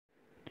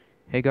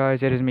Hey guys,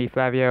 it is me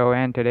Flavio,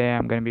 and today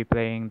I'm gonna be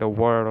playing The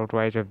World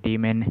Rise of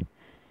Demon.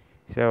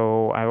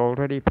 So I've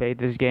already played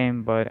this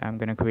game, but I'm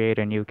gonna create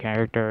a new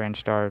character and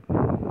start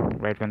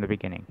right from the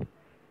beginning.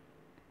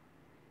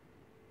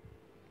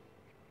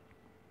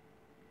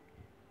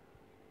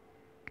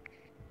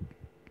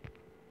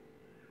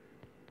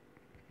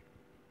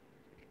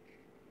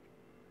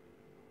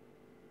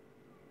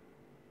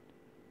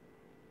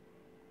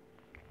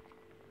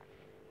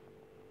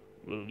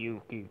 Will you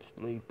keep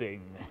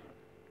sleeping?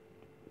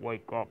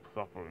 Wake up,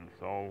 suffering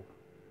soul.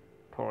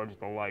 Towards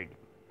the light,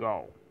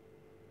 go.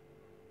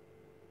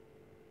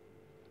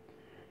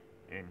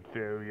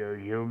 Inferior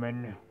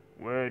human,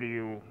 where do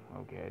you...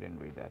 Okay, I didn't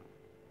read that.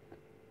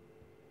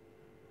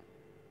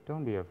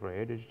 Don't be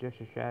afraid, it's just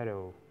a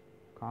shadow.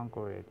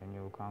 Conquer it and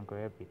you'll conquer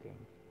everything.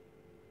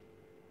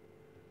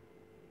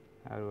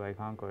 How do I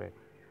conquer it?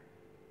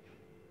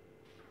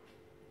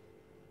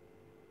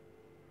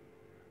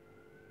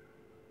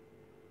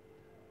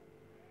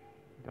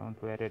 Don't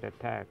let it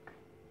attack.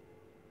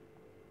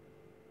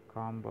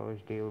 Combos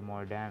deal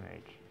more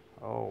damage.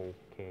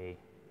 Okay.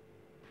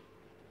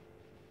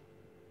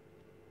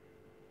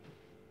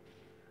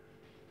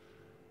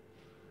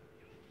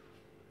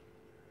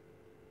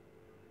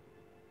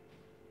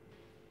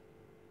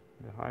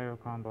 The higher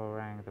combo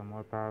rank, the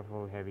more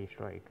powerful heavy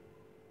strike.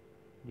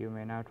 You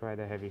may now try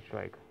the heavy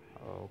strike.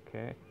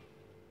 Okay.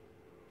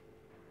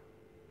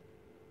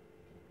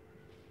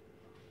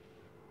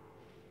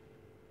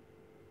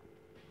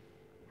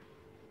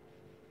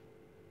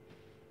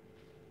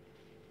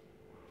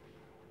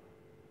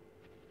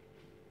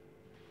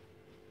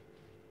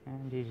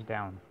 And he's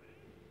down.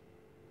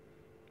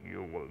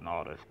 You will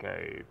not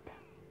escape.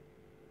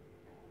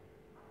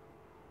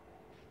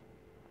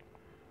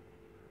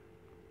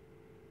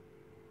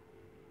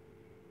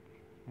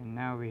 And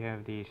now we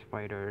have these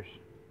fighters.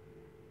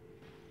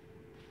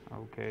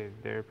 Okay,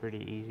 they're pretty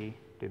easy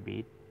to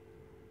beat.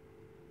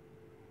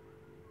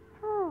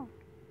 Oh,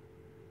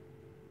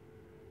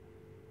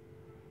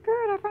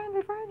 good, I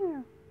finally found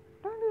you.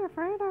 Don't be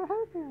afraid, I'll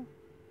help you.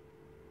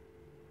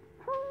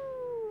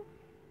 Oh,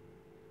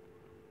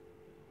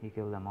 He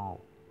killed them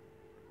all.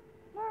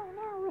 no,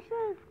 we're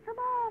safe. Come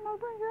on, I'll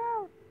bring you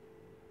out.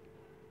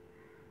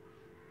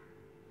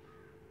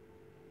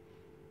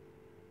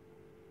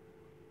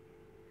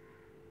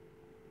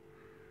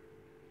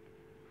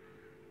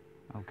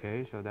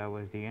 Okay, so that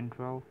was the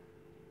intro.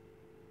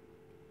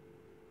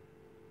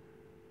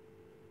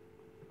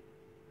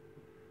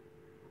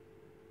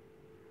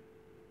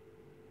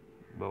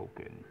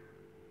 Broken.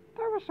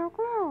 That was so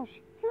close.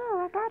 Here,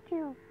 I got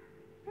you.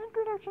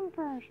 Introduction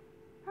first.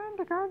 I'm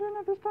the guardian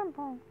of this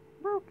temple.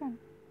 Broken.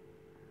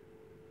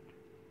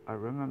 I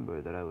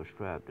remember that I was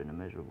trapped in a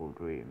miserable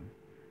dream.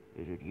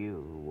 Is it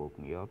you who woke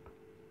me up?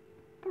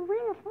 The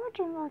Wheel of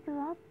Fortune woke you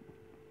up.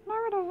 Now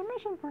it has a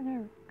mission for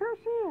you. Go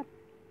see it.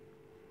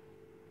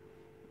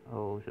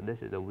 Oh, so this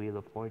is the Wheel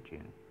of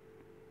Fortune.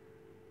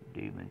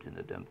 Demons in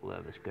the temple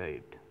have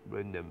escaped.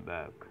 Bring them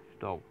back.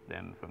 Stop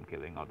them from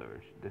killing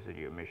others. This is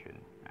your mission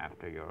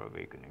after your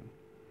awakening.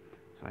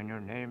 Sign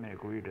your name and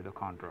agree to the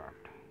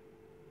contract.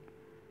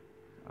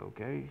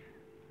 Okay,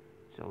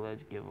 so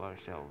let's give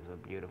ourselves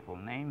a beautiful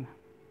name.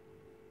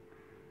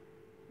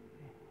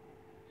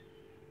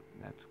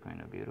 That's kind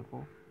of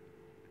beautiful.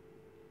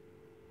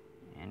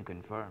 And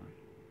confirm.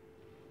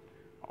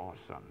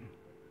 Awesome.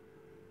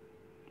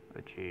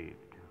 Achieved.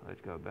 Let's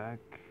go back.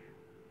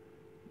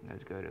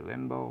 Let's go to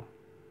Limbo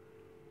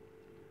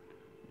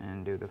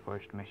and do the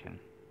first mission.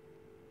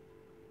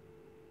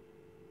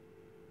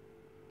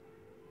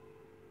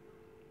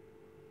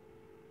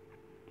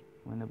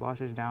 When the boss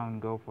is down,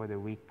 go for the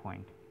weak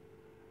point.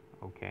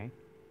 Okay.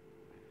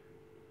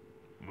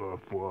 Woof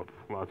woof,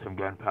 lots of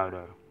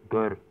gunpowder.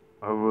 Good.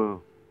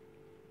 Aru.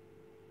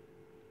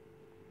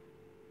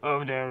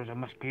 Oh, there's a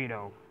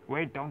mosquito.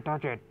 Wait, don't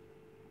touch it.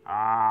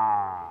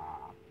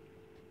 Ah.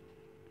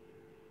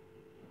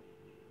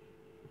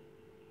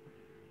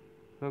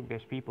 Look,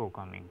 there's people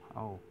coming.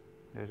 Oh,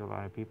 there's a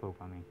lot of people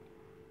coming.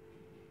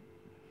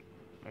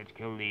 Let's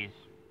kill these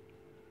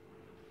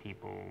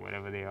people,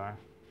 whatever they are.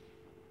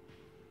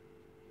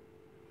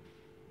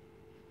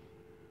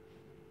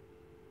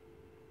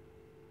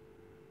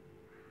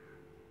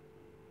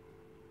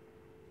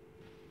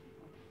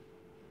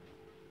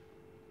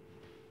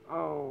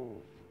 Oh,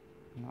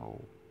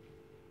 no.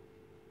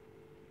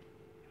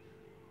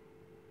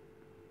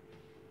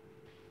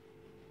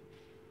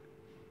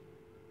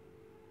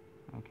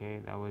 Okay,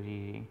 that was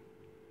easy.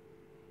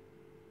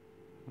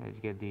 Let's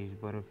get these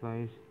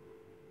butterflies.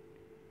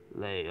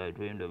 Lei, I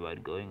dreamed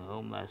about going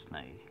home last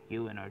night.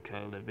 You and our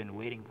child have been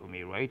waiting for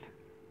me, right?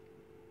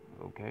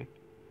 Okay.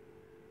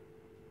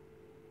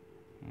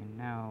 And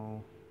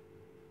now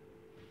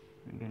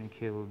we're gonna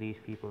kill these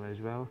people as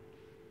well.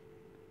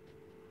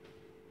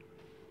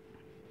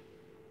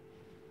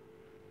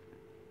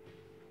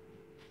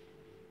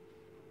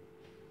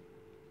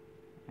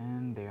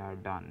 And they are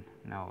done.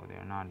 No,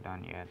 they're not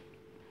done yet.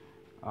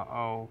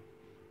 Uh-oh.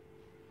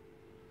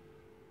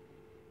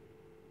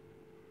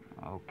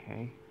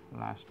 Okay,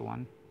 last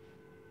one.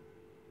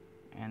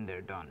 and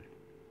they're done.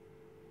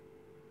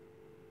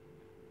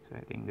 So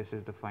I think this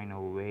is the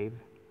final wave.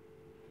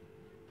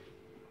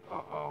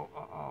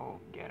 Uh-oh,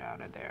 get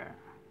out of there.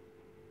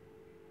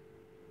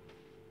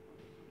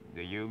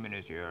 The human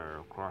is here,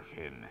 crush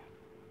him.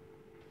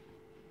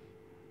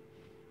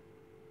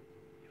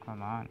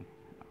 Come on.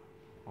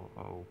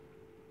 Uh-oh.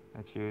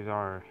 Let's use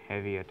our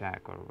heavy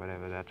attack or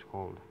whatever that's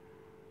called.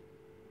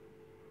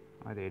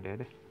 Are they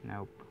dead?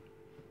 Nope.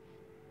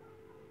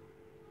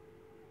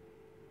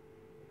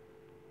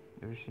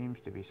 There seems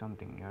to be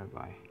something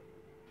nearby.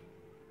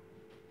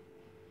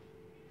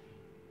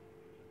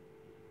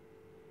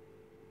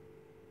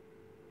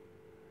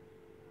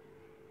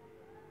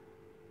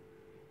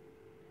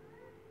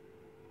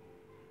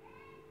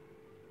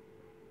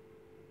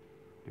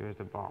 Here's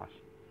the boss.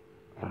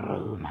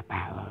 Oh, my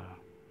power.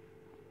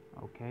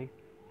 Okay.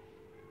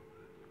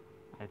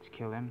 Let's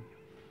kill him.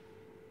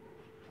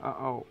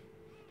 Uh-oh.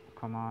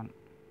 Come on.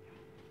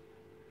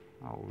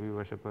 Oh, we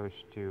were supposed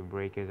to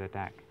break his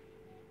attack.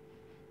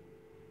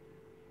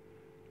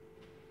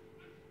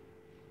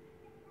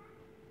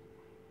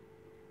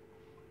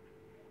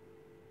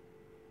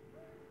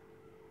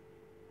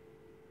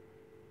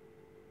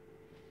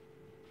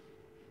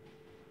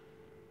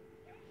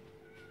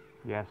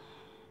 Yes.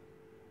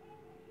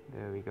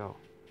 There we go.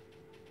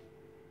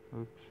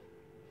 Oops.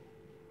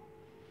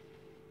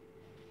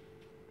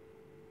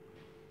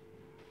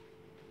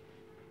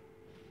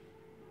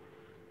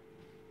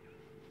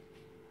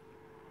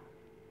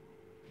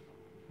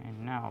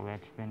 And now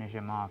let's finish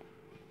him off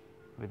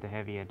with the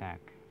heavy attack.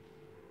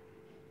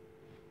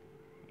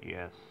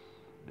 Yes,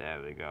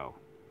 there we go.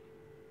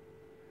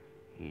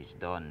 He's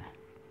done.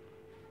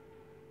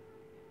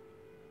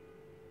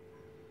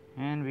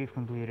 And we've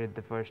completed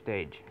the first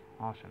stage.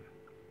 Awesome.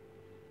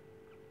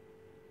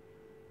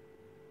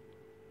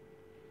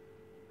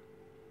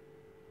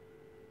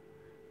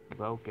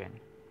 Broken.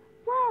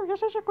 Wow, you're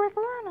such a quick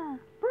learner.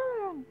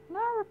 Brilliant.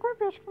 Now equip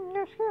your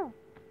new skill.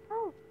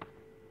 Oh,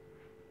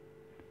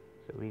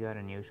 So we got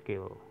a new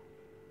skill.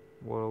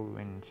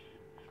 Whirlwind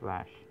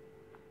Slash.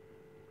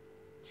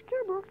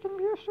 skill book can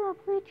be used to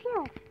upgrade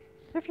skills.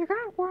 If you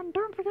got one,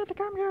 don't forget to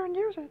come here and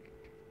use it.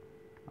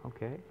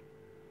 Okay.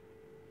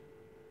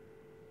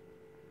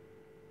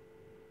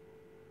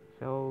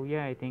 So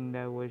yeah, I think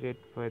that was it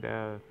for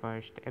the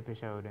first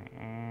episode,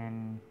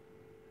 and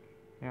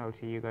yeah, I'll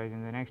see you guys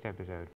in the next episode.